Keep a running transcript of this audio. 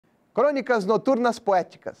Crônicas Noturnas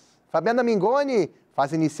Poéticas. Fabiana Mingoni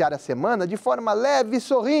faz iniciar a semana de forma leve e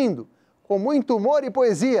sorrindo, com muito humor e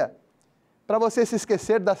poesia, para você se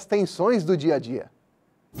esquecer das tensões do dia a dia.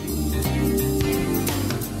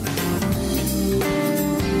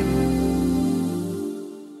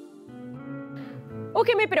 O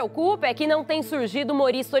que me preocupa é que não tem surgido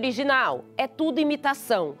humorista original, é tudo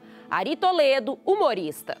imitação. Ari Toledo,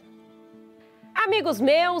 humorista. Amigos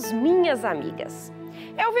meus, minhas amigas,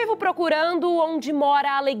 eu vivo procurando onde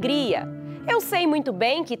mora a alegria. Eu sei muito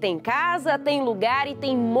bem que tem casa, tem lugar e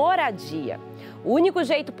tem moradia. O único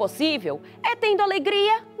jeito possível é tendo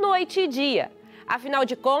alegria noite e dia. Afinal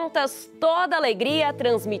de contas, toda alegria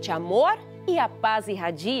transmite amor e a paz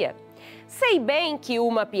irradia. Sei bem que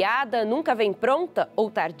uma piada nunca vem pronta ou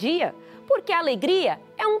tardia, porque a alegria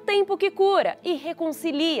é um tempo que cura e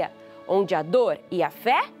reconcilia, onde a dor e a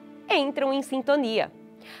fé entram em sintonia.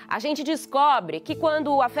 A gente descobre que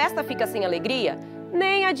quando a festa fica sem alegria,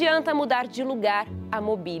 nem adianta mudar de lugar a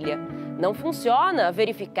mobília. Não funciona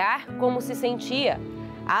verificar como se sentia.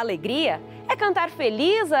 A alegria é cantar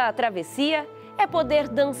feliz a travessia, é poder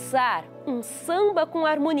dançar um samba com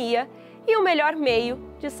harmonia e o melhor meio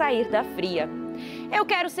de sair da fria. Eu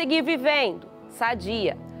quero seguir vivendo,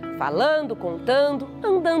 sadia, falando, contando,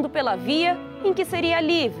 andando pela via em que seria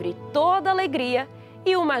livre toda alegria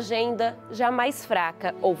e uma agenda jamais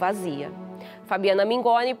fraca ou vazia. Fabiana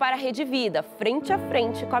Mingoni para a Rede Vida, frente a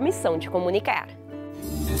frente com a missão de comunicar.